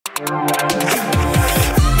So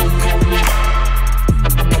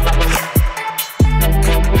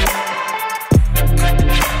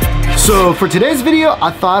for today's video,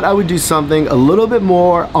 I thought I would do something a little bit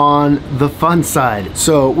more on the fun side.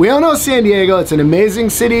 So we all know San Diego, it's an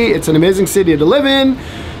amazing city. It's an amazing city to live in.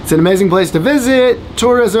 It's an amazing place to visit.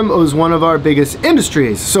 Tourism was one of our biggest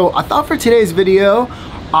industries. So I thought for today's video,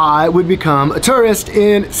 I would become a tourist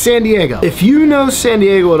in San Diego. If you know San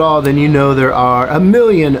Diego at all, then you know there are a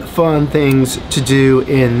million fun things to do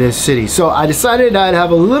in this city. So I decided I'd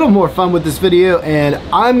have a little more fun with this video, and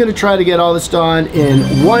I'm gonna try to get all this done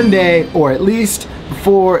in one day, or at least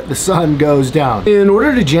before the sun goes down. In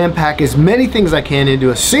order to jam pack as many things I can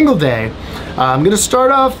into a single day, I'm gonna start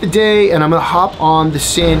off the day and I'm gonna hop on the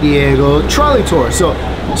San Diego trolley tour. So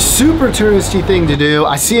super touristy thing to do.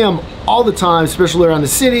 I see them all the time, especially around the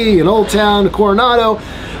city, in Old Town, Coronado.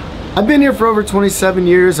 I've been here for over 27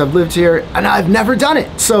 years. I've lived here and I've never done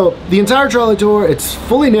it. So the entire trolley tour, it's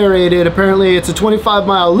fully narrated. Apparently it's a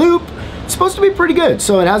 25-mile loop. It's supposed to be pretty good.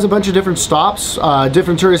 So it has a bunch of different stops,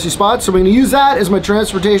 different touristy spots. So we're gonna use that as my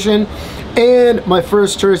transportation and my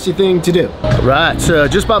first touristy thing to do. All right, so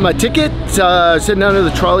just bought my ticket, sitting down at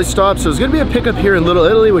the trolley stop. So it's gonna be a pickup here in Little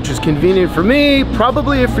Italy, which is convenient for me.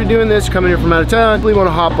 Probably if you're doing this, coming here from out of town, probably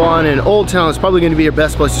wanna hop on in Old Town. It's probably gonna be your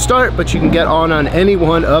best place to start, but you can get on any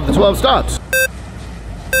one of the 12 stops.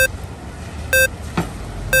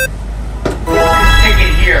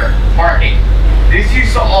 Ticket here, parking. This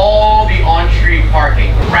used to all be on-street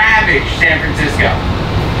parking. Ravaged San Francisco.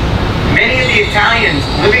 Many of the Italians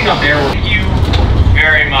living up there will thank you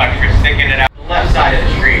very much for sticking it out the left side of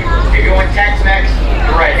the street. If you want Tex-Mex,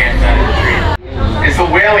 the right-hand side of the street. It's the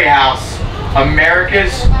Whaley House,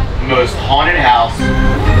 America's most haunted house.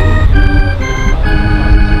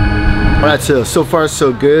 All right, so far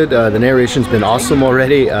so good. The narration's been awesome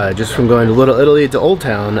already. Just from going to Little Italy to Old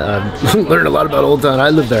Town, learned a lot about Old Town. I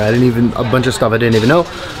lived there. A bunch of stuff I didn't even know.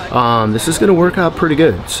 This is gonna work out pretty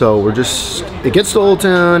good. So it gets to Old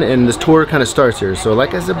Town and this tour kind of starts here. So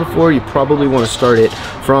like I said before, you probably want to start it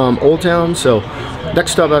from Old Town. So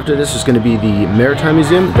next stop after this is gonna be the Maritime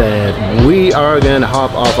Museum that we are gonna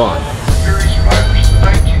hop off on.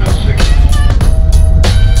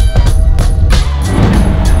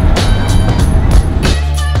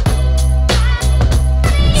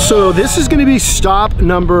 So this is gonna be stop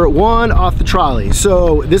number 1 off the trolley.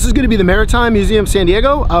 So this is gonna be the Maritime Museum, San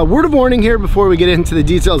Diego. Word of warning here before we get into the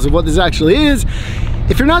details of what this actually is.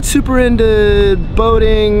 If you're not super into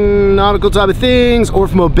boating, nautical type of things, or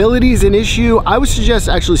if mobility is an issue, I would suggest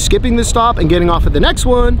actually skipping this stop and getting off at the next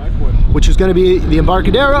one, which is gonna be the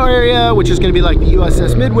Embarcadero area, which is gonna be like the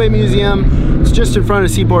U.S.S. Midway Museum. It's just in front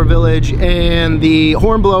of Seaport Village, and the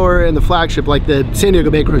Hornblower and the flagship, like the San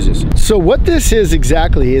Diego Bay Cruises. So what this is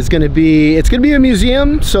exactly is gonna be, it's gonna be a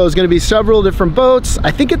museum, so it's gonna be several different boats.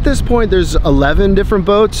 I think at this point there's 11 different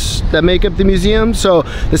boats that make up the museum. So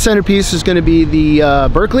the centerpiece is gonna be the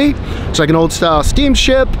Berkeley. It's like an old style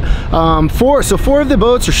steamship. Four of the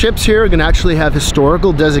boats or ships here are gonna actually have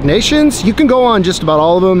historical designations. You can go on just about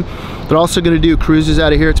all of them. They're also gonna do cruises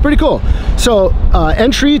out of here. It's pretty cool. So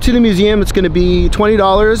entry to the museum, it's gonna be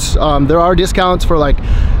 $20. There are discounts for like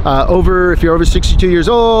if you're over 62 years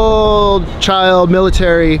old, child,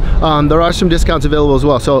 military. There are some discounts available as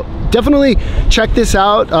well. So definitely check this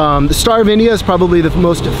out. The Star of India is probably the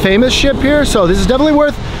most famous ship here. So this is definitely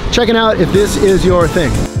worth checking out if this is your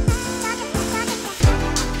thing.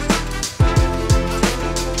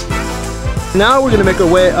 Now we're gonna make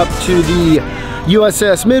our way up to the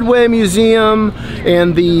U.S.S. Midway Museum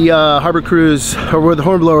and the Harbor Cruise, or where the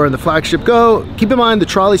Hornblower and the flagship go. Keep in mind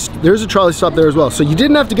there's a trolley stop there as well, so you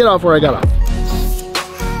didn't have to get off where I got off.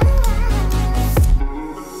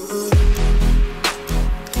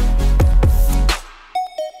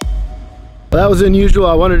 That was unusual.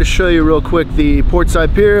 I wanted to show you real quick the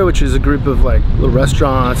Portside Pier, which is a group of like little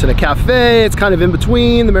restaurants and a cafe. It's kind of in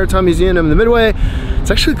between the Maritime Museum and the Midway.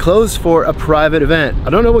 It's actually closed for a private event. I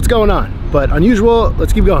don't know what's going on, but unusual.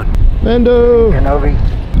 Let's keep going. Mando.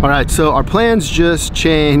 All right, so our plans just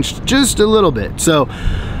changed just a little bit. So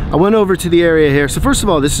I went over to the area here. So first of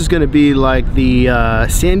all, this is gonna be like the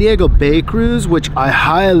San Diego Bay Cruise, which I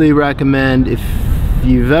highly recommend. If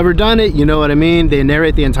you've ever done it, you know what I mean. They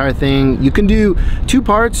narrate the entire thing. You can do 2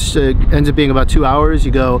 parts. It ends up being about 2 hours.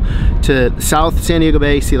 You go to South San Diego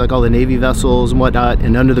Bay, see like all the Navy vessels and whatnot,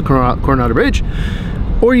 and under the Coronado Bridge.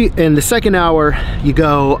 Or in the second hour, you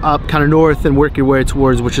go up kind of north and work your way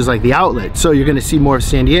towards, which is like the outlet. So you're gonna see more of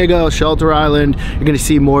San Diego, Shelter Island. You're gonna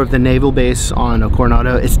see more of the naval base on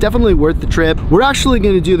Coronado. It's definitely worth the trip. We're actually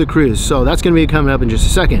gonna do the cruise, so that's gonna be coming up in just a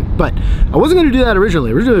second. But I wasn't gonna do that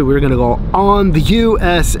originally. Originally, we were gonna go on the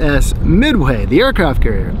U.S.S. Midway, the aircraft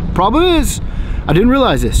carrier. Problem is, I didn't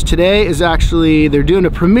realize this. Today is actually, they're doing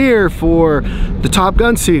a premiere for the Top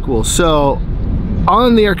Gun sequel. So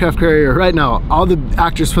on the aircraft carrier right now, all the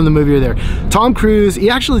actors from the movie are there. Tom Cruise,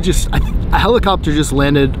 he actually just, a helicopter just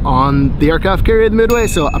landed on the aircraft carrier at the Midway,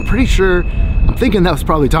 so I'm pretty sure, I'm thinking that was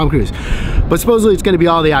probably Tom Cruise. But supposedly it's gonna be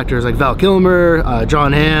all the actors, like Val Kilmer,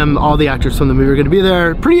 John Hamm, all the actors from the movie are gonna be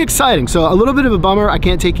there. Pretty exciting. So a little bit of a bummer, I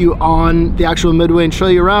can't take you on the actual Midway and show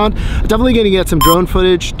you around. I'm definitely gonna get some drone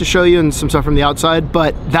footage to show you and some stuff from the outside,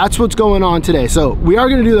 but that's what's going on today. So we are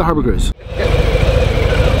gonna do the harbor cruise.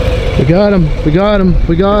 We got him, we got him,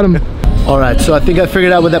 we got him. All right, so I think I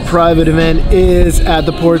figured out what that private event is at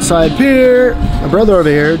the Portside Pier. My brother over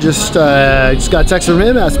here just got a text from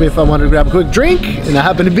him, asked me if I wanted to grab a quick drink, and I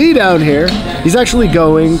happen to be down here. He's actually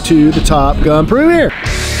going to the Top Gun premiere.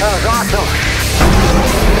 That was awesome.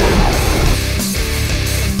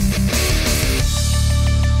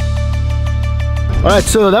 All right,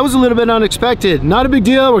 so that was a little bit unexpected. Not a big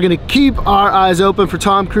deal. We're gonna keep our eyes open for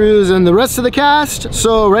Tom Cruise and the rest of the cast.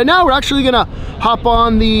 So right now we're actually gonna hop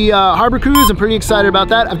on the harbor cruise. I'm pretty excited about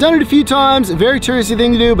that. I've done it a few times, a very touristy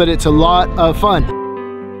thing to do, but it's a lot of fun.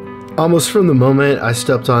 Almost from the moment I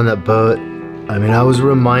stepped on that boat, I mean, I was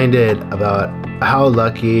reminded about how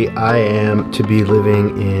lucky I am to be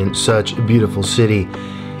living in such a beautiful city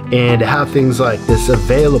and to have things like this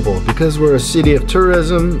available. Because we're a city of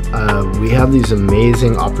tourism, we have these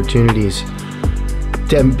amazing opportunities.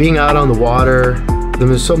 Being out on the water,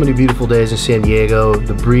 there's so many beautiful days in San Diego.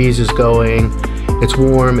 The breeze is going, it's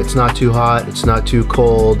warm, it's not too hot, it's not too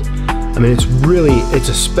cold. I mean, it's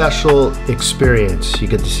a special experience. You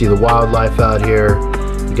get to see the wildlife out here,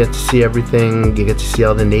 you get to see everything, you get to see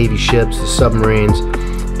all the Navy ships, the submarines.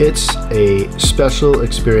 It's a special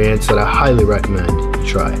experience that I highly recommend you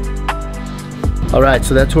try. All right,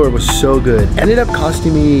 so that tour was so good. Ended up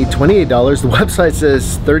costing me $28. The website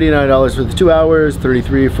says $39 for the 2 hours,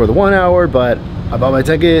 $33 for the 1 hour, but I bought my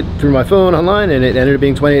ticket through my phone online and it ended up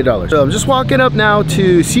being $28. So I'm just walking up now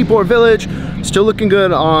to Seaport Village. Still looking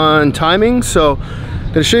good on timing, so I'm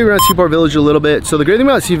gonna show you around Seaport Village a little bit. So the great thing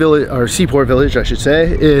about Seaport Village, I should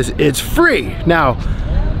say, is it's free. Now,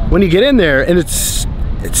 when you get in there, and it's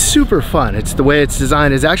super fun. It's the way it's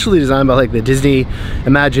designed. It's actually designed by like the Disney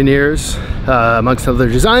Imagineers, amongst other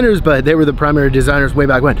designers, but they were the primary designers way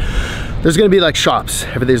back when. There's gonna be like shops.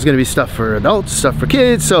 There's gonna be stuff for adults, stuff for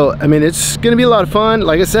kids. So, I mean, it's gonna be a lot of fun.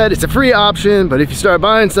 Like I said, it's a free option, but if you start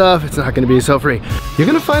buying stuff, it's not gonna be so free. You're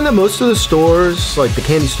gonna find that most of the stores, like the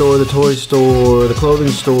candy store, the toy store, the clothing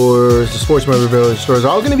stores, the sports memorabilia stores, are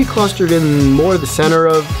all gonna be clustered in more of the center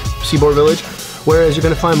of Seaport Village. Whereas you're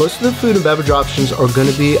gonna find most of the food and beverage options are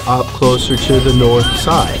gonna be up closer to the north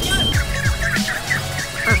side.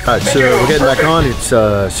 All right, so we're getting back on.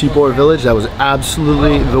 It's Seaport Village. That was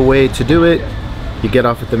absolutely the way to do it. You get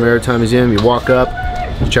off at the Maritime Museum, you walk up,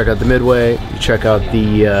 you check out the Midway, you check out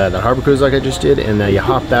the harbor cruise like I just did, and you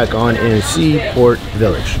hop back on in Seaport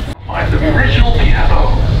Village. Find the original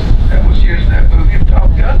piano that was used in that movie of Top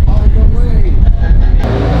Gun.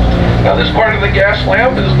 Now this part of the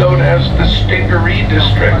Gaslamp is known as the Stingery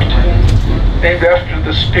District, named after the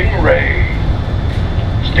stingray.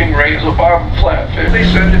 Stingray is a bottom flatfish. They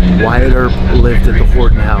said if Wyatt Earp lived at the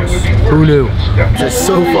Horton House. Who knew? Just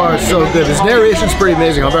so far, so good. His narration's pretty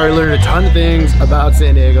amazing. I've already learned a ton of things about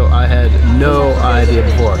San Diego I had no idea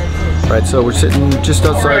before. All right, so we're sitting just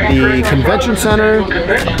outside the convention center,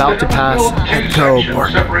 about to pass Petco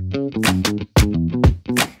Park.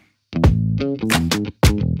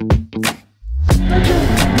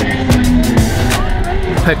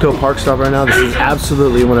 Petco Park stop right now. This is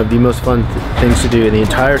absolutely one of the most fun things to do in the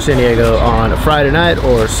entire San Diego on a Friday night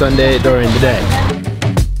or Sunday during the day.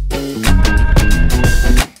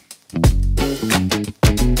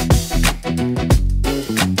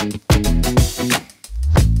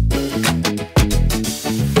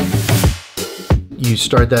 You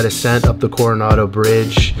start that ascent up the Coronado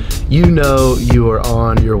Bridge, you know you are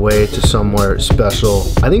on your way to somewhere special.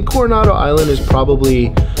 I think Coronado Island is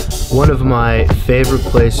probably one of my favorite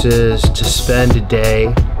places to spend a day,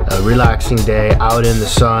 a relaxing day out in the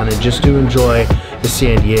sun and just to enjoy the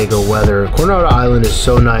San Diego weather. Coronado Island is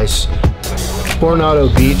so nice. Coronado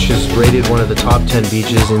Beach is rated one of the top 10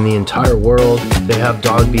 beaches in the entire world. They have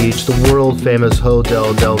Dog Beach, the world famous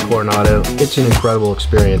Hotel del Coronado. It's an incredible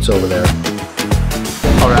experience over there.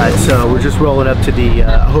 All right, so we're just rolling up to the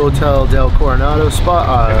Hotel del Coronado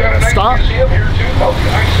stop.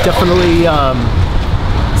 Definitely,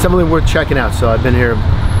 it's definitely worth checking out. So I've been here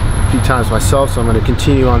a few times myself, so I'm going to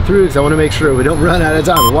continue on through because I want to make sure we don't run out of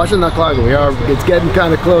time. We're watching that clock, it's getting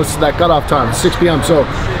kind of close to that cutoff time, 6 p.m. So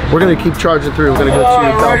we're going to keep charging through. We're going to go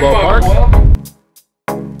to Balboa Park.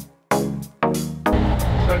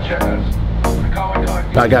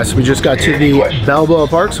 Alright guys, so we just got to the Balboa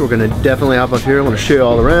Park, so we're going to definitely hop up here. I want to show you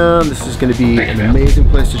all around. This is going to be an amazing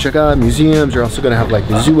place to check out. Museums, you're also going to have like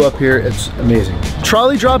the zoo up here. It's amazing.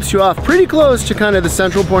 Trolley drops you off pretty close to kind of the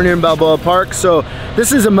central point here in Balboa Park, so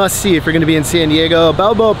this is a must-see if you're going to be in San Diego.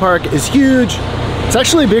 Balboa Park is huge. It's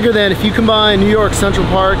actually bigger than, if you combine New York Central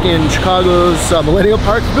Park and Chicago's Millennium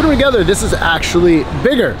Park, put them together, this is actually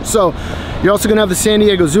bigger. So you're also gonna have the San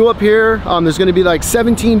Diego Zoo up here. There's gonna be like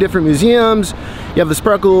 17 different museums. You have the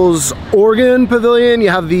Spreckles Oregon Pavilion. You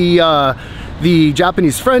have the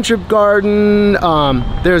Japanese Friendship Garden.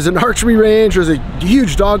 There's an archery range. There's a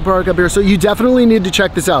huge dog park up here. So you definitely need to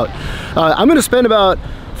check this out. I'm gonna spend about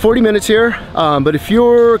 40 minutes here, but if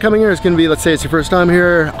you're coming here, it's gonna be, let's say it's your first time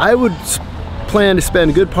here, I would plan to spend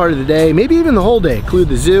a good part of the day, maybe even the whole day, include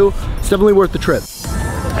the zoo. It's definitely worth the trip.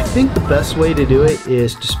 I think the best way to do it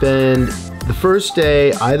is to spend the first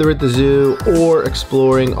day either at the zoo or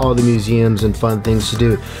exploring all the museums and fun things to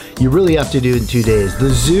do. You really have to do it in 2 days. The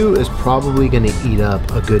zoo is probably going to eat up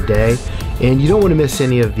a good day, and you don't want to miss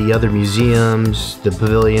any of the other museums, the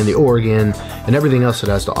pavilion, the Oregon, and everything else it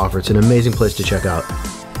has to offer. It's an amazing place to check out.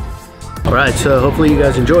 Alright, so hopefully you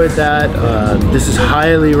guys enjoyed that. This is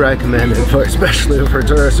highly recommended, especially for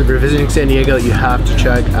tourists. If you're visiting San Diego, you have to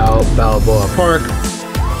check out Balboa Park.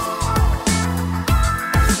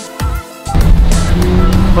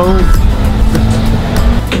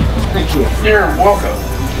 Thank you. You're welcome.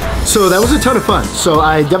 So that was a ton of fun. So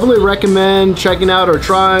I definitely recommend checking out or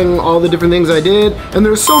trying all the different things I did. And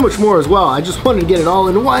there's so much more as well. I just wanted to get it all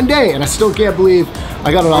in one day, and I still can't believe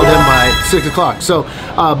I got it all done by 6 o'clock. So,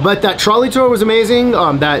 but that trolley tour was amazing.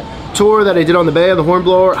 That tour that I did on the bay of the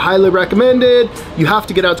Hornblower, highly recommended. You have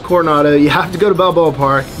to get out to Coronado. You have to go to Balboa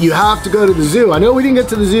Park. You have to go to the zoo. I know we didn't get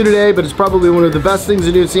to the zoo today, but it's probably one of the best things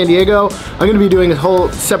to do in San Diego. I'm going to be doing a whole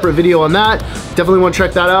separate video on that. Definitely want to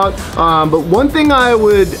check that out. But one thing I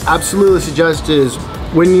would absolutely suggest is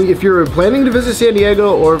if you're planning to visit San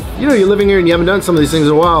Diego, or you're living here and you haven't done some of these things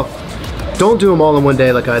in a while, don't do them all in one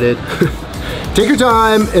day like I did. Take your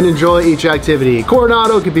time and enjoy each activity.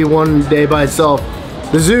 Coronado could be one day by itself.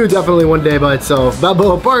 The zoo, definitely one day by itself.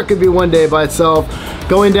 Balboa Park could be one day by itself.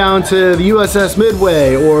 Going down to the U.S.S.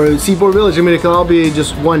 Midway or Seaport Village, I mean, it can all be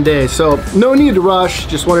just one day. So no need to rush,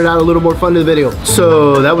 just wanted to add a little more fun to the video.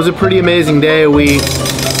 So that was a pretty amazing day. All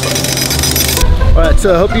right,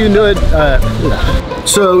 so I hope you enjoyed.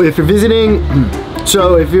 So if you're visiting,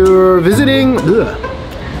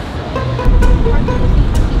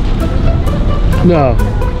 no.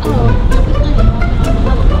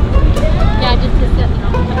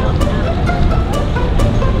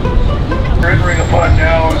 Rendering upon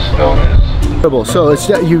now is known as. So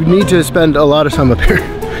you need to spend a lot of time up here.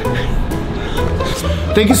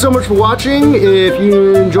 Thank you so much for watching. If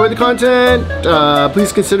you enjoyed the content,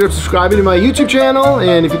 please consider subscribing to my YouTube channel,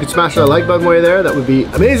 and if you could smash that like button while you're there, that would be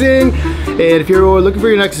amazing. And if you're looking for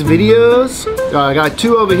your next videos, I got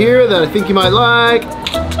 2 over here that I think you might like.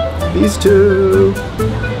 These 2.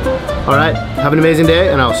 All right, have an amazing day,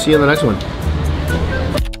 and I'll see you in the next one.